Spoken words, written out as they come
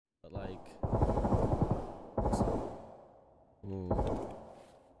but like, ooh,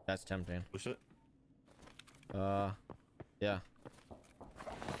 that's tempting. Push it. Yeah.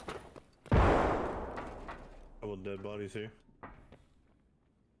 Couple dead bodies here. Do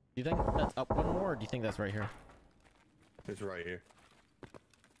you think that's up one more, or do you think that's right here? It's right here.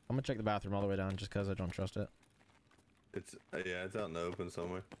 I'm gonna check the bathroom all the way down just because I don't trust it. It's yeah, it's out in the open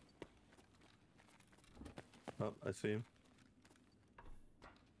somewhere. Oh, I see him.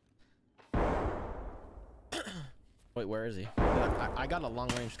 Wait, where is he? I got a long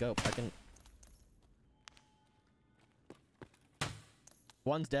range scope. I can.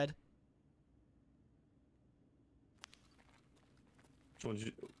 One's dead.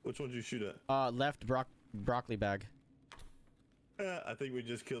 Which one did you shoot at? Left broccoli bag. I think we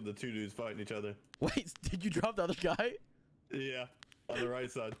just killed the two dudes fighting each other. Wait, did you drop the other guy? Yeah, on the right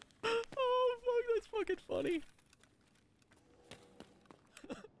side. Oh fuck, that's fucking funny.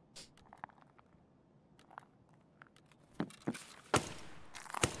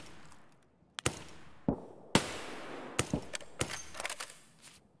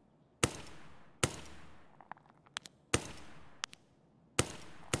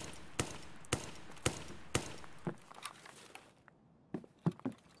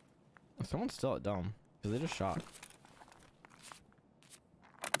 Someone's still at dome because they just shot.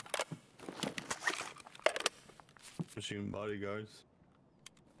 Machine bodyguards.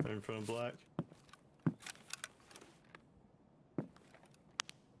 Right in front of Black.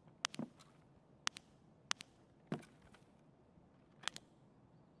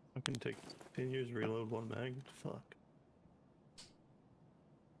 I can take 10 years to reload one mag. Fuck.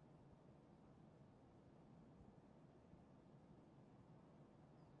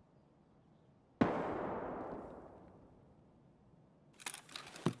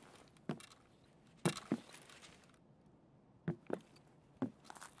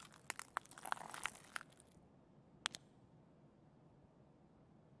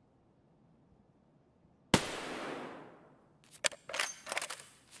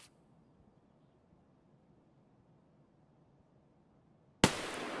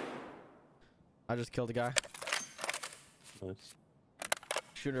 I just killed a guy. Nice.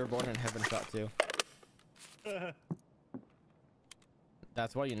 Shooter born in heaven shot too.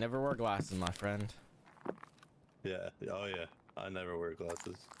 That's why you never wear glasses, my friend. Yeah. Oh yeah. I never wear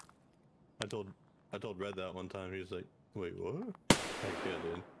glasses. I told Red that one time. He was like, "Wait, what?" Heck yeah,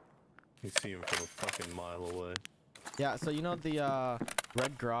 dude. You see him from a fucking mile away. Yeah, so you know the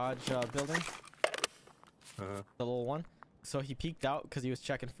red garage building? Uh-huh. The little one? So he peeked out because he was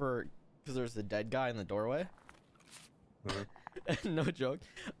checking for, because there's a dead guy in the doorway. Uh-huh. No joke.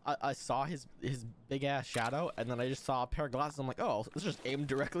 I saw his big ass shadow, and then I just saw a pair of glasses. I'm like, oh, let's just aim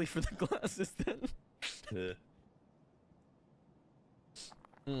directly for the glasses then.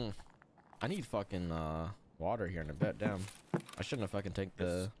 Yeah. I need fucking water here in a bit. Damn. I shouldn't have fucking taken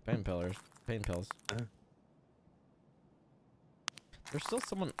the pain pills. Uh-huh. There's still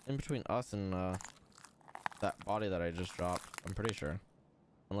someone in between us and that body that I just dropped. I'm pretty sure.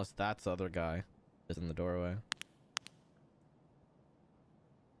 Unless that's the other guy is in the doorway.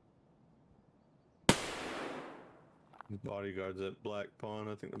 Bodyguards at Black Pawn.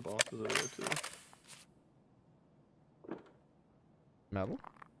 I think the boss is over there too. Metal?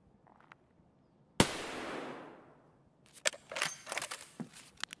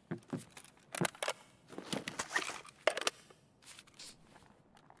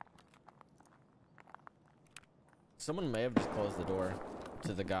 Someone may have just closed the door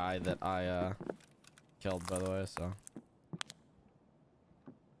to the guy that I killed, by the way, so.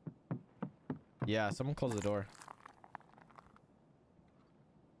 Yeah, someone closed the door.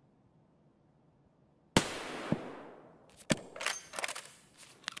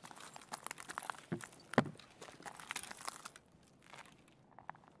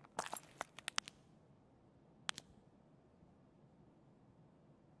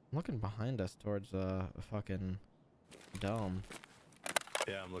 I'm looking behind us towards a fucking dome.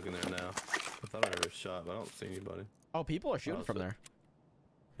 Yeah, I'm looking there now. I thought I heard a shot, but I don't see anybody. Oh, people are shooting from there.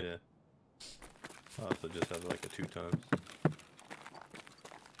 Yeah. I also just have like a 2 times.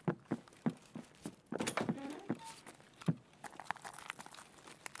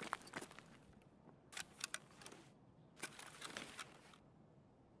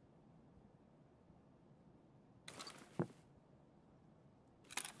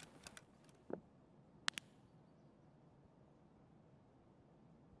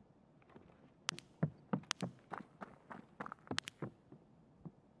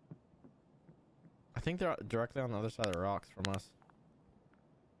 I think they're directly on the other side of the rocks from us.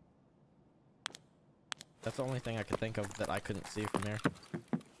 That's the only thing I could think of that I couldn't see from here.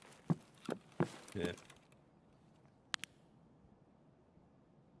 Yeah.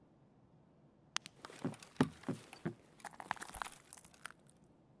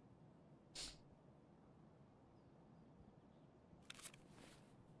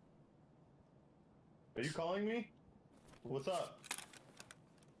 Are you calling me? What's up?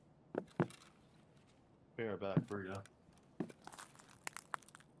 Be right back, burrito.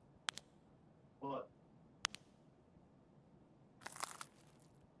 What?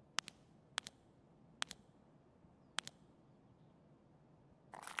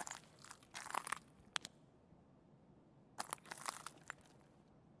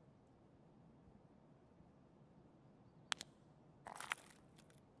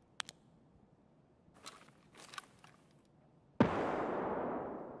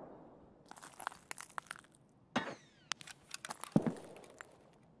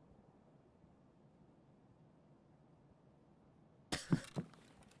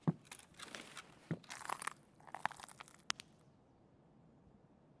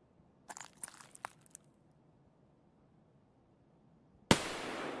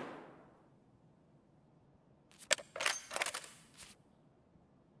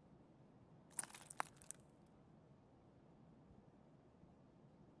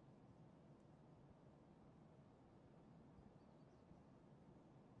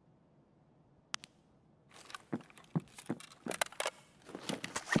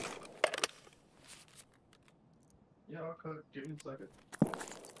 Yeah, I'll cook. Give me a second.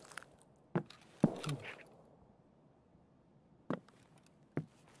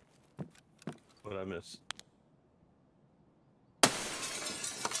 What I miss?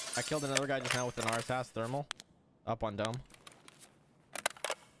 I killed another guy just now with an RSAS thermal. Up on dome.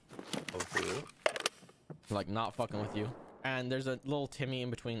 Oh, for real? Like, not fucking with you. And there's a little Timmy in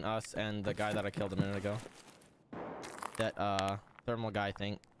between us and the guy that I killed a minute ago. That, thermal guy, I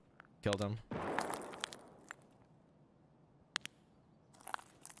think, killed him.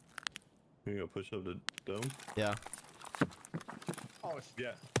 You gonna push up the dome? Yeah. Oh,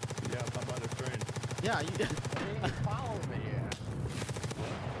 Yeah. Yeah, I'm by the train. Yeah, you... you didn't follow me yet.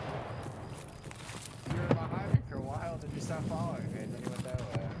 You were behind me for a while, then you stopped following me, and then you went that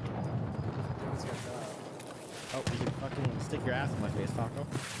way. Dudes got shot. Oh, you can fucking stick your ass in my face, Taco.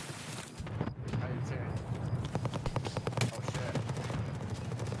 How you doing? Oh shit.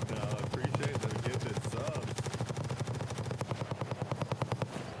 No, I appreciate the gifted subs.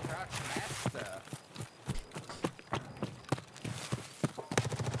 Crouch master.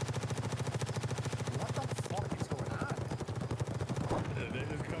 What the fuck is going on? They're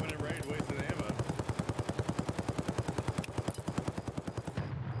just coming in raid, wasting ammo.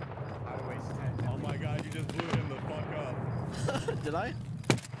 I wasted 10. Oh my god, you just blew him the fuck up. Did I?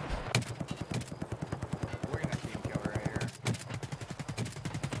 We're gonna team kill right here.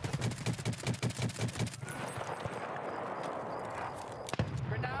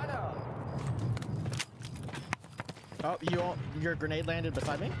 Granada! Oh, your grenade landed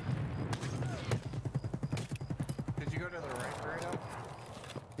beside me? Did you go to the right, Granada?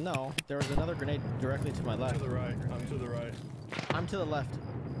 No, there was another grenade directly to my To left. the right. I'm to the right. I'm to the left.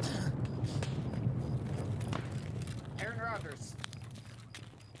 Aaron Rodgers.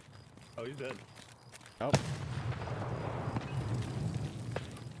 Oh, he's dead. Oh.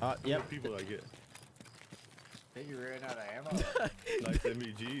 Yep. What people I get? Think you ran out of ammo? Nice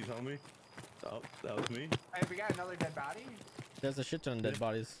MVGs, homie. Oh, that was me. Hey, we got another dead body There's a shit ton of dead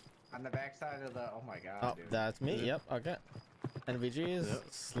bodies. on the backside of the. Oh my god, Oh, dude. that's me. Yeah. Yep. Okay. NVGs, Yep.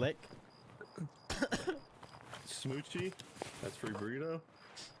 slick. Smoochy. That's free burrito.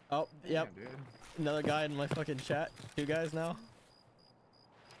 Oh, yep. Damn, dude. Another guy in my fucking chat. 2 guys now.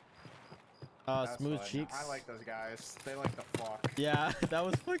 That's Smooth fun. cheeks. I like those guys. They like the fuck. Yeah, that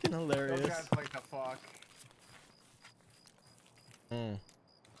was fucking Those hilarious. guys like the fuck. Mm.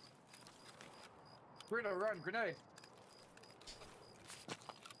 Burrito, run, grenade.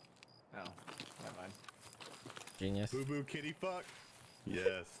 Oh, never mind. Genius. Boo boo kitty fuck.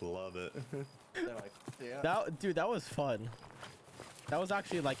 Yes, love it. They're like, yeah. Dude, that was fun. That was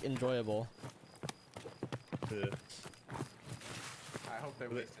actually like enjoyable. Yeah. I hope they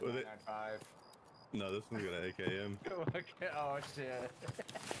Was it- wasted was it- 995. No, this one's got an AKM. Okay, oh shit.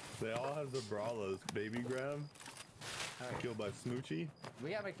 They all have the Brawlos. Baby grab. Alright, Killed by Smoochy.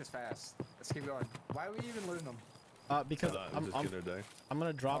 we gotta make this fast. Let's keep going. Why are we even looting them? Because I'm just getting their day. I'm gonna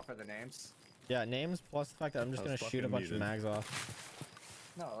All drop for the names? yeah names plus the fact that I'm just I gonna was shoot a fucking bunch of muted. mags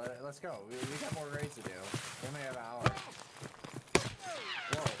off. No, let's go. We got more raids to do. We only have an hour.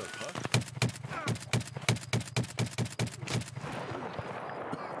 Whoa. The fuck?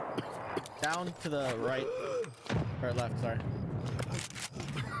 Down to the right or left. Sorry.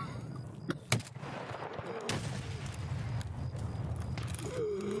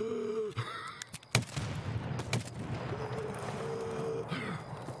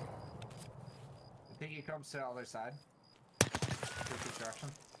 to the other side. Good construction.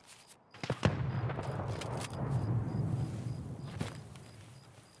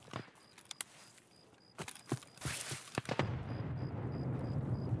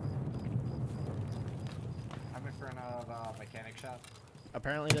 I'm in front of mechanic shop.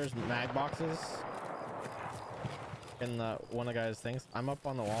 Apparently there's mag boxes in the one of the guy's things. I'm up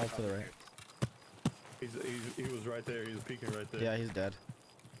on the wall to the right. He was right there. He was peeking right there. Yeah, he's dead.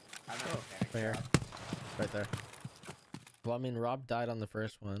 I'm in mechanic Right here. shop. Right there. Well, I mean, Rob died on the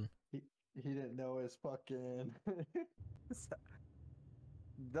first one. He didn't know his fucking.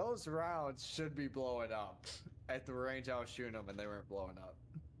 Those rounds should be blowing up. At the range I was shooting them and they weren't blowing up.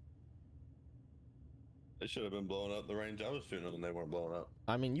 They should have been blowing up the range I was shooting them and they weren't blowing up.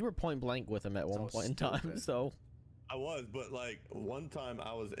 I mean, you were point blank with him at one So point in time, stupid. so. I was, but like one time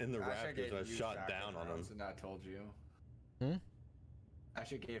I was in the I should Raptors gave and I you shot shotgun down on him. rounds and not told you. Hmm? I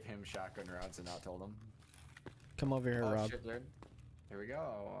should give him shotgun rounds and not told him. Come over here, Oh Rob. shit, dude. Here we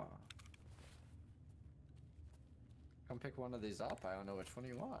go. Come pick one of these up. I don't know which one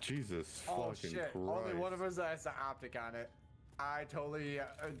you want. Jesus Oh fucking shit! Christ. Only one of us has the optic on it. I totally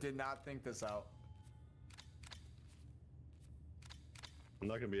did not think this out. I'm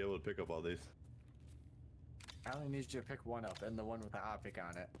not gonna be able to pick up all these. I only need you to pick one up, and the one with the optic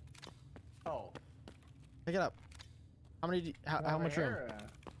on it. Oh. Pick it up. How many? How over much room? here,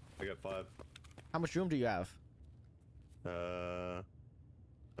 I got 5. How much room do you have? I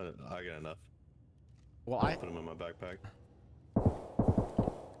got enough. Well, I'll I put them in my backpack.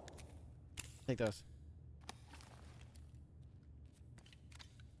 take those.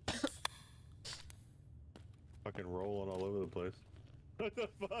 Fucking rolling all over the place. What the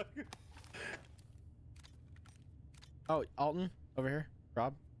fuck? Oh, Alton, over here.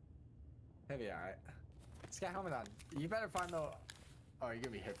 Rob. He'll be alright. He's got helmet on. You better find the. Oh, you're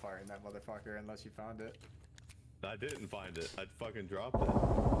gonna be hip firing that motherfucker unless you found it. I didn't find it. I fucking dropped it.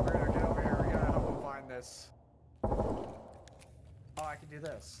 Bruno, get over here. We gotta help him find this. Oh, I can do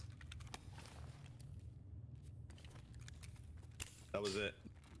this. That was it.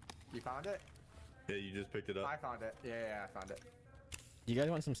 You found it? Yeah, you just picked it up. I found it. Yeah, I found it. You guys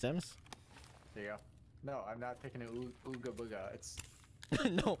want some stems? There you go. No, I'm not picking an ooga booga. It's.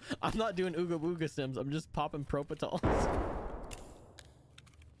 No, I'm not doing Ooga Booga sims. I'm just popping Propitals.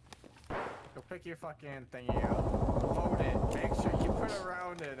 Go pick your fucking thingy up. Load it. Make sure you put a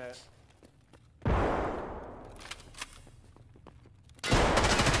round in it.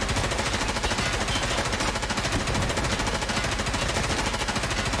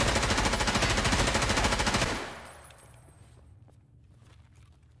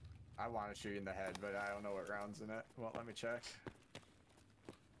 I want to shoot you in the head, but I don't know what round's in it. Well, let me check.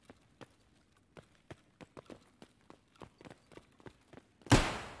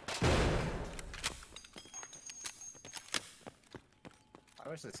 I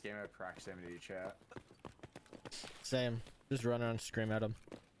wish this game had proximity chat. Same. Just run around and scream at him.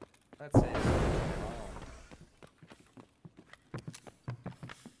 Let's see.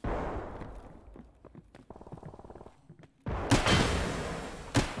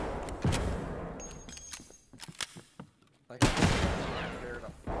 Like, I'm here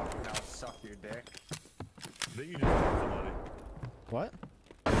to fuck now suck your dick. I think you just heard somebody. What?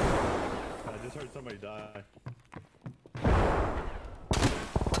 I just heard somebody die. I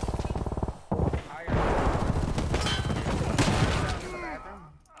got in the bathroom.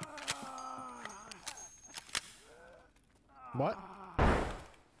 What? I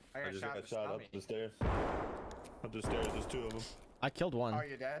I just got got shot shot in up the the stairs. Up the stairs, there's 2 of them. I killed one. Oh,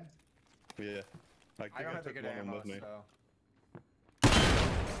 you dead? Yeah. I I think don't I have the took good one of them ammo, with me. so.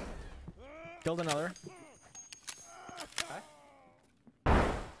 Killed another.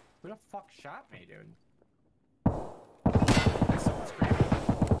 Who the fuck shot me, dude? There's someone screaming.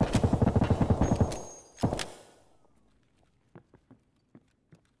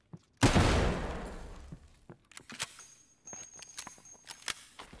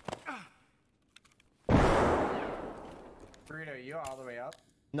 Burrito, you all the way up?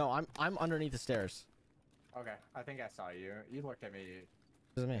 No, I'm underneath the stairs. Okay, I think I saw you. You looked at me.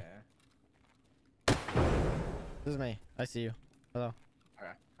 This is me. Yeah. This is me. I see you. Hello.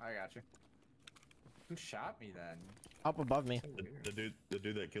 Okay, I got you. Who shot me then? Up above me. So weird. The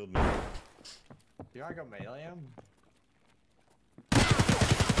dude that killed me. Do you wanna go melee him?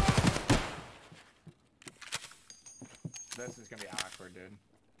 This is gonna be awkward, dude.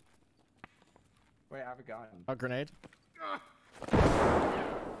 Wait, I have a gun. A grenade.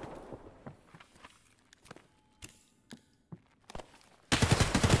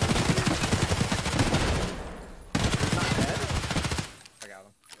 I got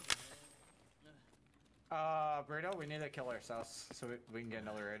him. we need to kill ourselves so we can get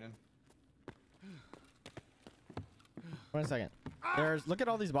another rating. Wait a second. Look at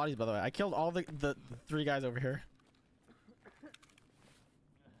all these bodies, by the way. I killed all the 3 guys over here.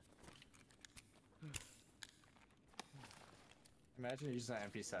 Imagine using an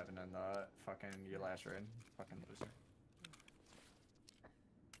MP7 in the fucking your last raid. Fucking loser.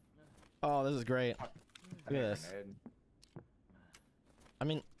 Oh, this is great. Fuck. Look at this. Grenade. I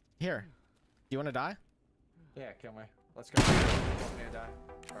mean, here. Do you want to die? Yeah, kill me. Let's go. Want me to die?